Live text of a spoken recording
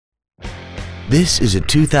This is a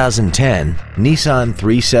 2010 Nissan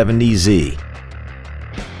 370Z.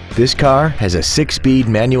 This car has a 6-speed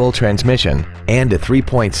manual transmission and a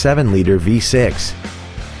 3.7-liter V6.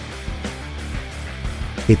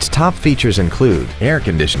 Its top features include air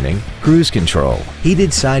conditioning, cruise control,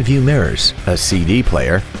 heated side view mirrors, a CD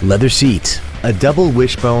player, leather seats, a double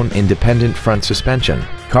wishbone independent front suspension,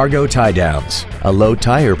 cargo tie-downs, a low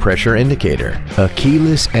tire pressure indicator, a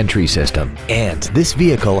keyless entry system, and this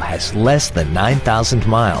vehicle has less than 9,000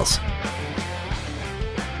 miles.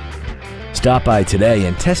 Stop by today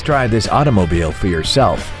and test drive this automobile for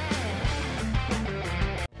yourself.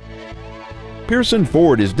 Pearson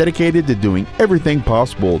Ford is dedicated to doing everything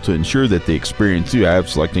possible to ensure that the experience you have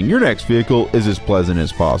selecting your next vehicle is as pleasant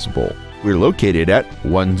as possible. We're located at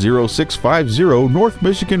 10650 North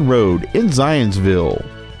Michigan Road in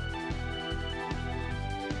Zionsville.